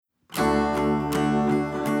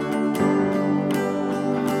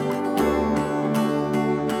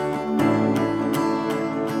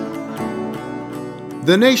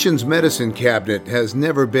The nation's medicine cabinet has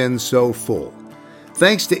never been so full,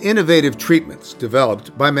 thanks to innovative treatments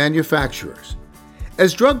developed by manufacturers.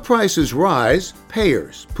 As drug prices rise,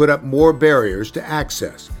 payers put up more barriers to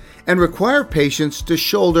access and require patients to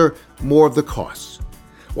shoulder more of the costs.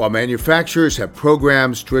 While manufacturers have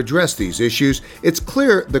programs to address these issues, it's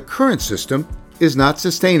clear the current system is not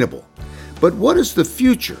sustainable. But what does the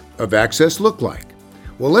future of access look like?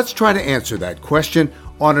 Well, let's try to answer that question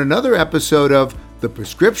on another episode of the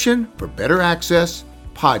Prescription for Better Access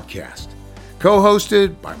podcast,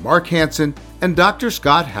 co-hosted by Mark Hansen and Dr.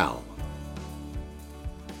 Scott Howell.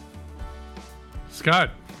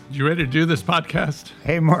 Scott, you ready to do this podcast?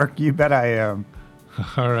 Hey, Mark, you bet I am.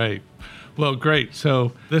 All right. Well, great.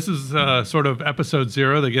 So this is sort of episode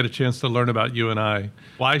 0. They get a chance to learn about you and I.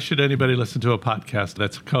 Why should anybody listen to a podcast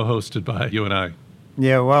that's co-hosted by you and I?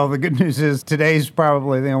 Yeah, well, the good news is today's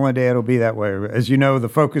probably the only day it'll be that way. As you know, the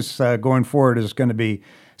focus going forward is going to be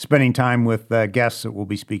spending time with guests that we'll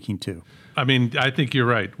be speaking to. I mean, I think you're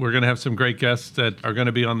right. We're going to have some great guests that are going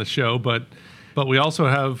to be on the show, but we also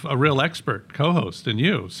have a real expert co-host in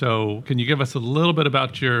you. So can you give us a little bit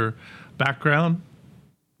about your background?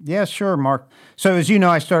 Yeah, sure, Mark. So as you know,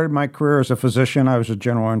 I started my career as a physician. I was a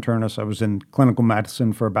general internist. I was in clinical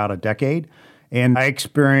medicine for about a decade. And I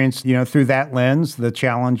experienced, through that lens, the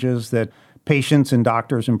challenges that patients and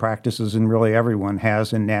doctors and practices and really everyone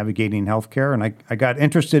has in navigating healthcare. And I got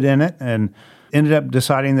interested in it and ended up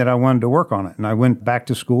deciding that I wanted to work on it. And I went back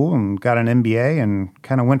to school and got an MBA and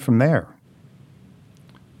kind of went from there.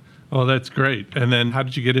 Oh, that's great. And then how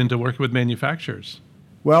did you get into working with manufacturers?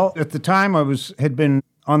 Well, at the time I had been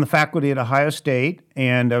on the faculty at Ohio State,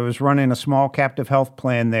 and I was running a small captive health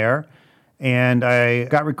plan there. And I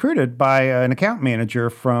got recruited by an account manager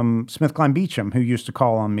from SmithKline Beecham who used to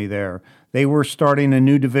call on me there. They were starting a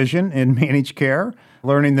new division in managed care,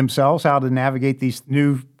 learning themselves how to navigate these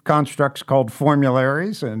new constructs called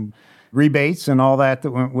formularies and rebates and all that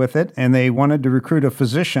went with it. And they wanted to recruit a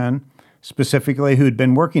physician specifically who'd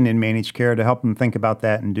been working in managed care to help them think about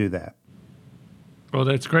that and do that. Well,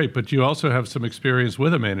 that's great. But you also have some experience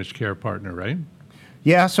with a managed care partner, right?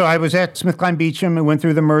 Yeah, so I was at SmithKline Beecham and went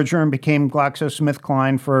through the merger and became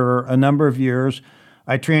GlaxoSmithKline for a number of years.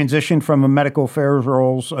 I transitioned from a medical affairs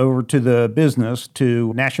roles over to the business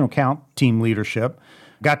to national account team leadership.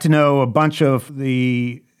 Got to know a bunch of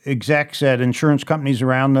the execs at insurance companies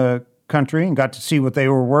around the country and got to see what they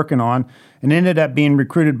were working on and ended up being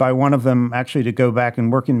recruited by one of them actually to go back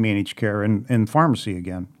and work in managed care and pharmacy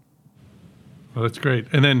again. Well, that's great.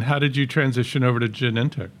 And then how did you transition over to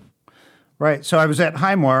Genentech? Right. So I was at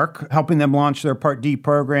Highmark helping them launch their Part D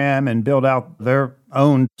program and build out their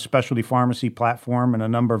own specialty pharmacy platform and a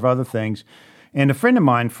number of other things. And a friend of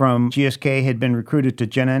mine from GSK had been recruited to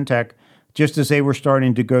Genentech just as they were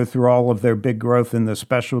starting to go through all of their big growth in the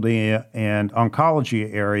specialty and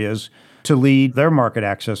oncology areas to lead their market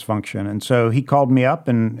access function. And so he called me up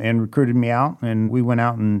and recruited me out, and we went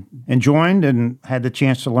out and joined and had the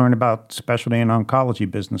chance to learn about specialty and oncology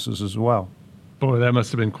businesses as well. Boy, that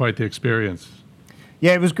must have been quite the experience.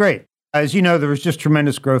 Yeah, it was great. As you know, there was just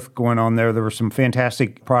tremendous growth going on there. There were some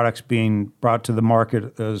fantastic products being brought to the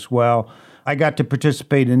market as well. I got to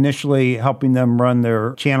participate initially helping them run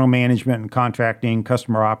their channel management and contracting,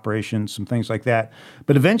 customer operations, some things like that.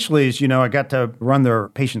 But eventually, as you know, I got to run their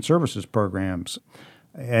patient services programs.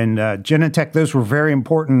 And Genentech, those were very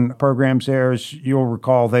important programs there. As you'll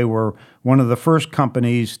recall, they were one of the first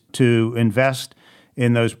companies to invest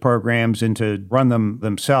in those programs and to run them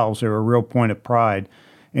themselves. They were a real point of pride.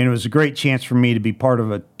 And it was a great chance for me to be part of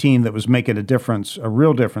a team that was making a difference, a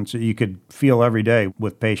real difference that you could feel every day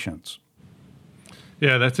with patients.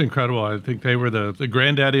 Yeah, that's incredible. I think they were the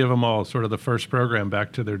granddaddy of them all, sort of the first program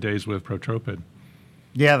back to their days with Protropin.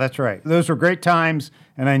 Yeah, that's right. Those were great times,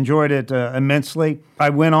 and I enjoyed it immensely.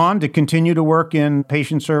 I went on to continue to work in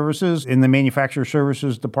patient services in the manufacturer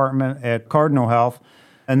services department at Cardinal Health.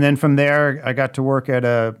 And then from there, I got to work at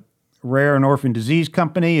a rare and orphan disease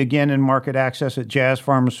company, again in market access at Jazz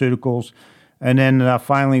Pharmaceuticals, and then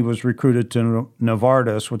finally was recruited to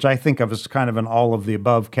Novartis, which I think of as kind of an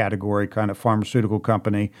all-of-the-above category kind of pharmaceutical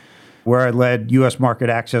company, where I led U.S. market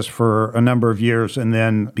access for a number of years and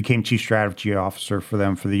then became chief strategy officer for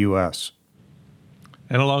them for the U.S.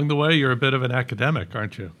 And along the way, you're a bit of an academic,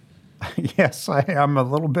 aren't you? Yes, I am a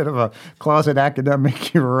little bit of a closet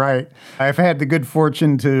academic, you're right. I've had the good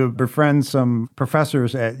fortune to befriend some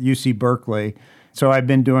professors at UC Berkeley, so I've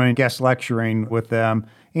been doing guest lecturing with them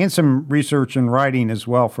and some research and writing as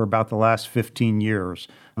well for about the last 15 years.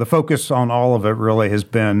 The focus on all of it really has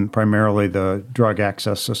been primarily the drug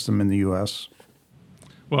access system in the U.S.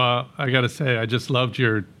 Well, I got to say, I just loved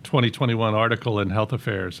your 2021 article in Health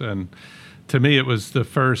Affairs. And to me, it was the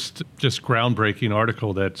first just groundbreaking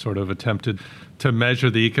article that sort of attempted to measure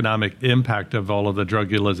the economic impact of all of the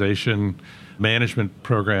drug utilization management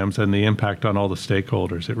programs and the impact on all the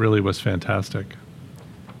stakeholders. It really was fantastic.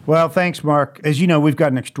 Well, thanks, Mark. As you know, we've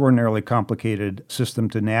got an extraordinarily complicated system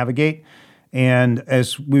to navigate. And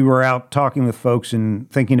as we were out talking with folks and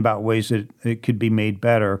thinking about ways that it could be made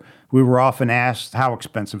better, we were often asked how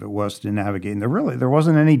expensive it was to navigate. And there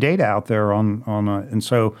wasn't any data out there and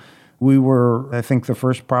so we were, I think, the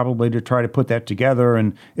first probably to try to put that together.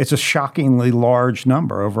 And it's a shockingly large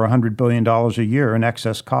number, over $100 billion a year in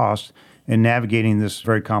excess cost in navigating this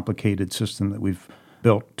very complicated system that we've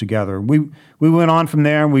built together. We went on from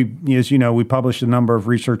there, and as you know, we published a number of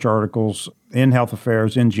research articles in Health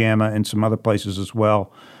Affairs, in JAMA, and some other places as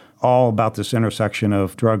well, all about this intersection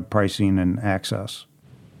of drug pricing and access.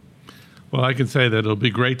 Well, I can say that it'll be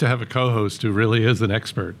great to have a co-host who really is an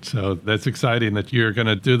expert. So that's exciting that you're going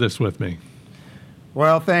to do this with me.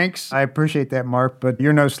 Well, thanks. I appreciate that, Mark, but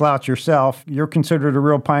you're no slouch yourself. You're considered a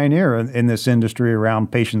real pioneer in this industry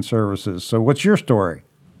around patient services. So what's your story?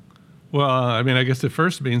 Well, I mean, I guess it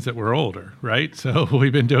first means that we're older, right? So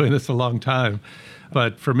we've been doing this a long time.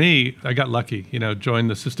 But for me, I got lucky, joined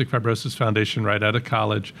the Cystic Fibrosis Foundation right out of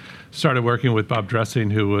college, started working with Bob Dressing,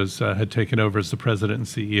 who had taken over as the president and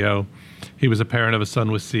CEO. He was a parent of a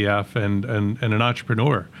son with CF and an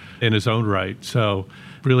entrepreneur in his own right. So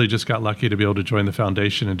really just got lucky to be able to join the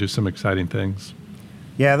foundation and do some exciting things.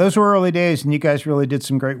 Yeah, those were early days, and you guys really did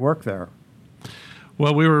some great work there.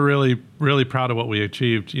 Well, we were really, really proud of what we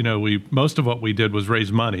achieved. Most of what we did was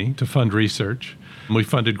raise money to fund research. We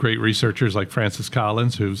funded great researchers like Francis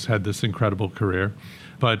Collins, who's had this incredible career.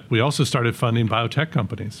 But we also started funding biotech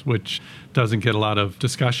companies, which doesn't get a lot of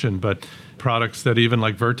discussion, but products that even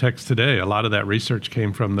like Vertex today, a lot of that research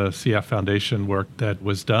came from the CF Foundation work that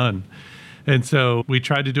was done. And so we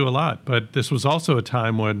tried to do a lot, but this was also a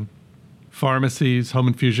time when pharmacies, home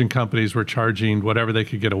infusion companies were charging whatever they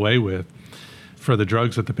could get away with for the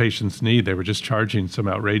drugs that the patients need. They were just charging some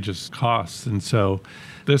outrageous costs. And so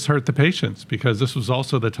this hurt the patients because this was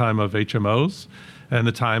also the time of HMOs and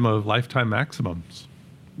the time of lifetime maximums.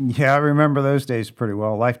 Yeah, I remember those days pretty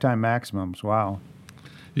well. Lifetime maximums, wow.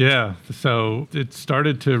 Yeah, so it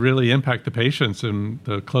started to really impact the patients. And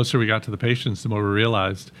the closer we got to the patients, the more we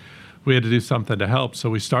realized we had to do something to help. So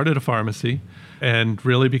we started a pharmacy and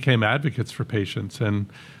really became advocates for patients. And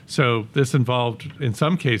so this involved, in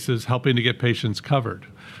some cases, helping to get patients covered,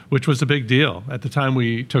 which was a big deal. At the time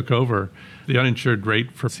we took over, the uninsured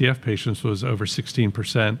rate for CF patients was over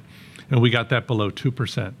 16%, and we got that below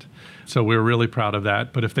 2%. So we were really proud of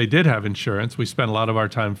that. But if they did have insurance, we spent a lot of our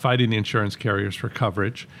time fighting the insurance carriers for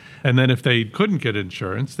coverage. And then if they couldn't get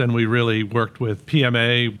insurance, then we really worked with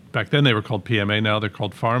PMA. Back then they were called PMA, now they're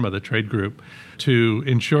called PhRMA, the trade group, to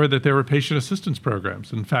ensure that there were patient assistance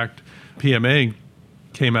programs. In fact, PMA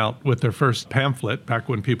came out with their first pamphlet back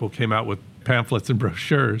when people came out with pamphlets and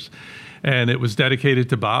brochures. And it was dedicated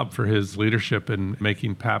to Bob for his leadership in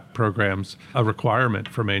making PAP programs a requirement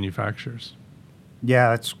for manufacturers.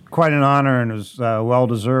 Yeah, it's quite an honor and it was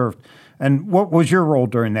well-deserved. And what was your role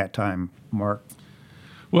during that time, Mark?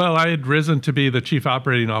 Well, I had risen to be the chief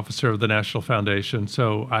operating officer of the National Foundation,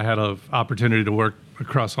 so I had an opportunity to work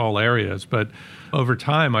across all areas. But over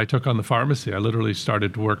time, I took on the pharmacy. I literally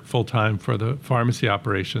started to work full-time for the pharmacy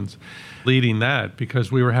operations, leading that because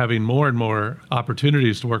we were having more and more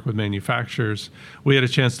opportunities to work with manufacturers. We had a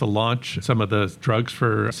chance to launch some of the drugs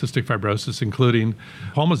for cystic fibrosis, including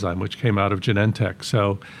Pulmozyme, which came out of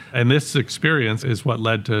Genentech. And this experience is what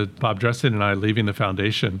led to Bob Dressing and I leaving the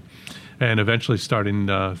foundation and eventually starting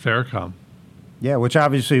Theracom. Yeah, which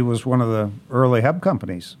obviously was one of the early hub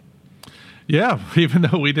companies. Yeah, even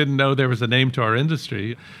though we didn't know there was a name to our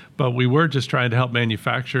industry, but we were just trying to help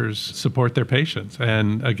manufacturers support their patients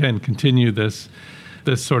and, again, continue this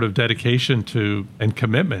sort of dedication to and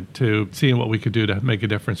commitment to seeing what we could do to make a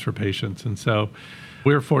difference for patients. And so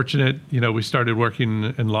we were fortunate, we started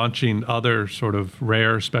working and launching other sort of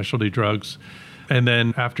rare specialty drugs. And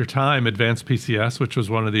then after time, Advanced PCS, which was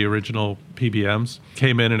one of the original PBMs,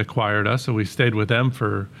 came in and acquired us. So we stayed with them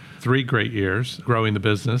for 3 great years, growing the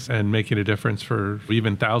business and making a difference for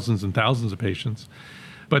even thousands and thousands of patients.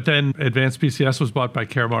 But then Advanced PCS was bought by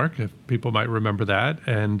Caremark, if people might remember that.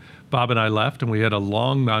 And Bob and I left, and we had a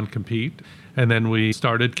long non-compete. And then we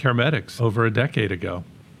started CareMetix over a decade ago.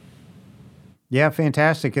 Yeah,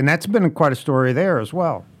 fantastic. And that's been quite a story there as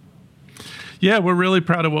well. Yeah, we're really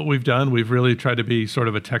proud of what we've done. We've really tried to be sort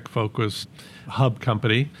of a tech-focused hub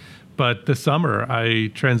company. But this summer,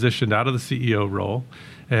 I transitioned out of the CEO role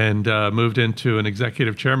and moved into an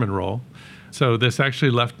executive chairman role. So this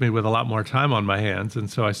actually left me with a lot more time on my hands. And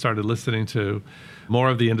so I started listening to more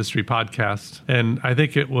of the industry podcasts. And I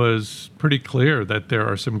think it was pretty clear that there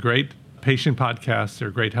are some great patient podcasts, there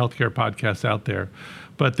are great healthcare podcasts out there,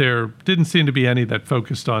 but there didn't seem to be any that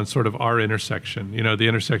focused on sort of our intersection, the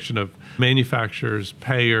intersection of manufacturers,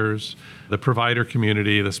 payers, the provider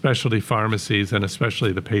community, the specialty pharmacies, and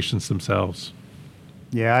especially the patients themselves.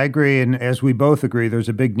 Yeah, I agree. And as we both agree, there's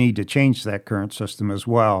a big need to change that current system as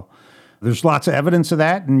well. There's lots of evidence of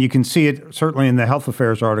that, and you can see it certainly in the Health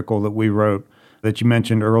Affairs article that we wrote that you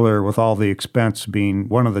mentioned earlier, with all the expense being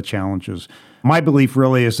one of the challenges. My belief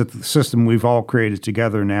really is that the system we've all created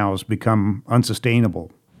together now has become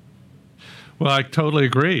unsustainable. Well, I totally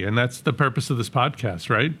agree. And that's the purpose of this podcast,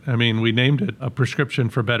 right? I mean, we named it A Prescription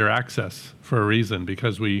for Better Access for a reason,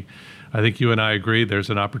 because I think you and I agree there's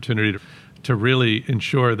an opportunity to really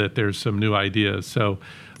ensure that there's some new ideas. So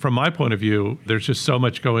from my point of view, there's just so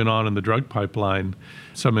much going on in the drug pipeline,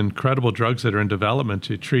 some incredible drugs that are in development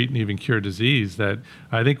to treat and even cure disease, that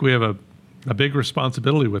I think we have a big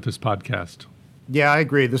responsibility with this podcast. Yeah, I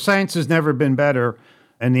agree. The science has never been better.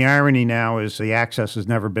 And the irony now is the access has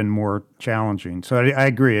never been more challenging. So I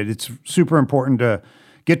agree. It's super important to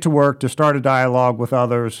get to work, to start a dialogue with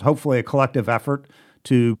others, hopefully a collective effort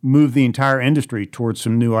to move the entire industry towards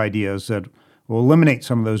some new ideas that will eliminate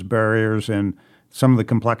some of those barriers and some of the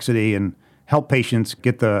complexity and help patients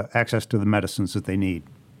get the access to the medicines that they need.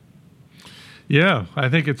 Yeah, I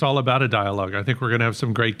think it's all about a dialogue. I think we're going to have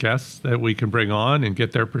some great guests that we can bring on and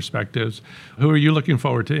get their perspectives. Who are you looking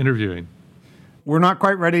forward to interviewing? We're not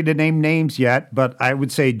quite ready to name names yet, but I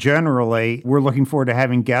would say generally we're looking forward to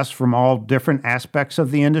having guests from all different aspects of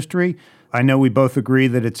the industry. I know we both agree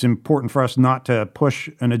that it's important for us not to push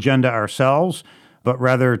an agenda ourselves, but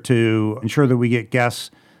rather to ensure that we get guests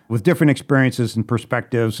with different experiences and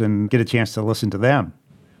perspectives and get a chance to listen to them.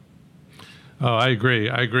 Oh, I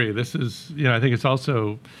agree. This is, I think it's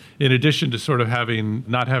also, in addition to sort of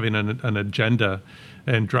not having an agenda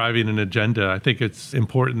and driving an agenda, I think it's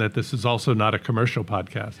important that this is also not a commercial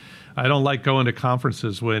podcast. I don't like going to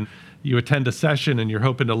conferences when you attend a session and you're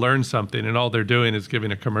hoping to learn something and all they're doing is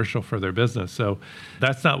giving a commercial for their business. So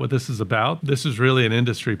that's not what this is about. This is really an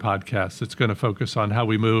industry podcast. It's going to focus on how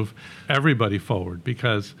we move everybody forward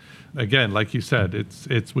because, again, like you said,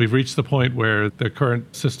 we've reached the point where the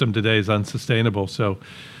current system today is unsustainable. So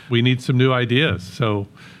we need some new ideas. So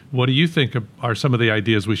what do you think are some of the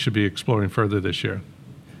ideas we should be exploring further this year?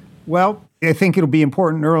 Well, I think it'll be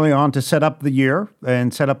important early on to set up the year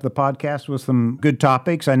and set up the podcast with some good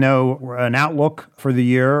topics. I know an outlook for the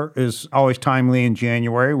year is always timely in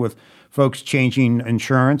January with folks changing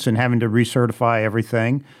insurance and having to recertify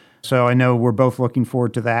everything. So I know we're both looking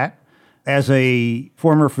forward to that. As a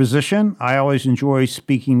former physician, I always enjoy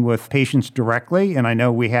speaking with patients directly, and I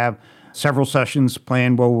know we have several sessions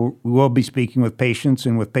planned where we will be speaking with patients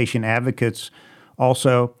and with patient advocates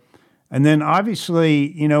also. And then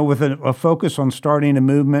obviously, with a focus on starting a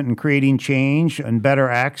movement and creating change and better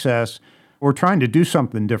access, we're trying to do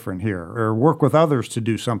something different here or work with others to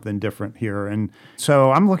do something different here. And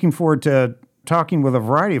so I'm looking forward to talking with a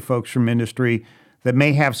variety of folks from industry that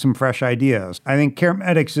may have some fresh ideas. I think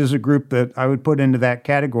CareMetix is a group that I would put into that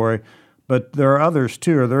category, but there are others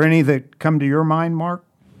too. Are there any that come to your mind, Mark?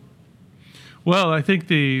 Well, I think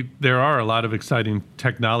there are a lot of exciting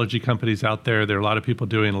technology companies out there. There are a lot of people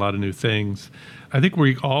doing a lot of new things. I think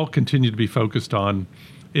we all continue to be focused on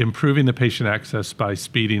improving the patient access by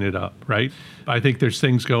speeding it up, right? I think there's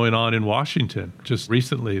things going on in Washington just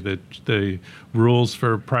recently, that the rules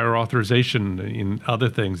for prior authorization and other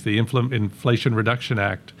things, the Inflation Reduction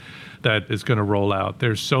Act that is going to roll out.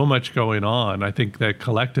 There's so much going on. I think that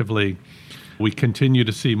collectively we continue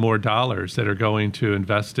to see more dollars that are going to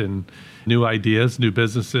invest in new ideas, new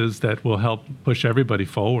businesses that will help push everybody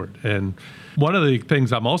forward. And one of the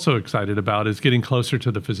things I'm also excited about is getting closer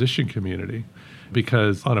to the physician community,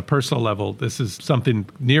 because on a personal level, this is something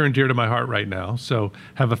near and dear to my heart right now. So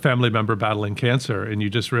have a family member battling cancer and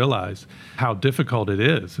you just realize how difficult it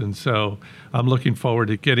is. And so I'm looking forward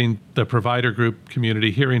to getting the provider group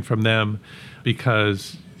community, hearing from them,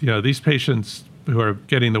 because these patients who are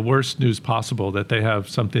getting the worst news possible that they have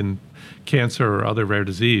something, cancer or other rare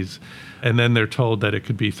disease, and then they're told that it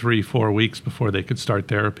could be 3-4 weeks before they could start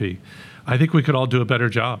therapy. I think we could all do a better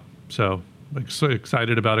job. So I'm so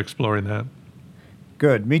excited about exploring that.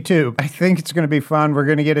 Good. Me too. I think it's going to be fun. We're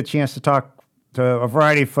going to get a chance to talk to a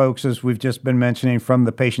variety of folks, as we've just been mentioning, from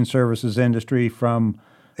the patient services industry, from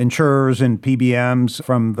insurers and PBMs,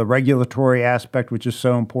 from the regulatory aspect, which is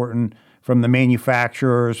so important, from the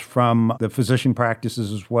manufacturers, from the physician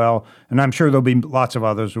practices as well. And I'm sure there'll be lots of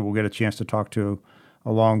others who we'll get a chance to talk to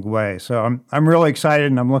along the way. So I'm really excited,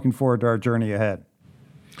 and I'm looking forward to our journey ahead.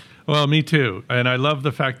 Well, me too. And I love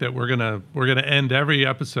the fact that we're gonna end every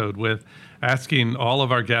episode with asking all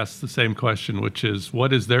of our guests the same question, which is,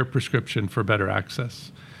 what is their prescription for better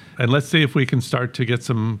access? And let's see if we can start to get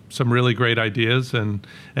some really great ideas and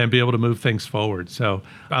be able to move things forward. So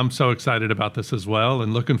I'm so excited about this as well,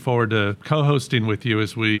 and looking forward to co-hosting with you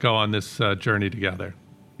as we go on this journey together.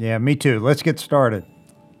 Yeah, me too. Let's get started.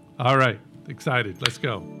 All right. Excited. Let's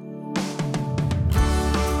go.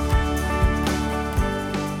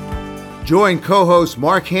 Join co-hosts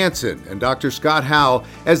Mark Hansen and Dr. Scott Howell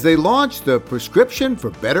as they launch the Prescription for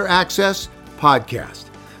Better Access podcast.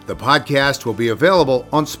 The podcast will be available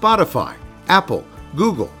on Spotify, Apple,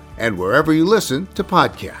 Google, and wherever you listen to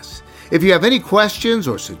podcasts. If you have any questions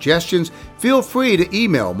or suggestions, feel free to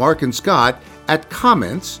email Mark and Scott at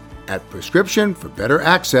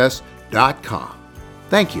comments@prescriptionforbetteraccess.com.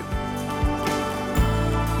 Thank you.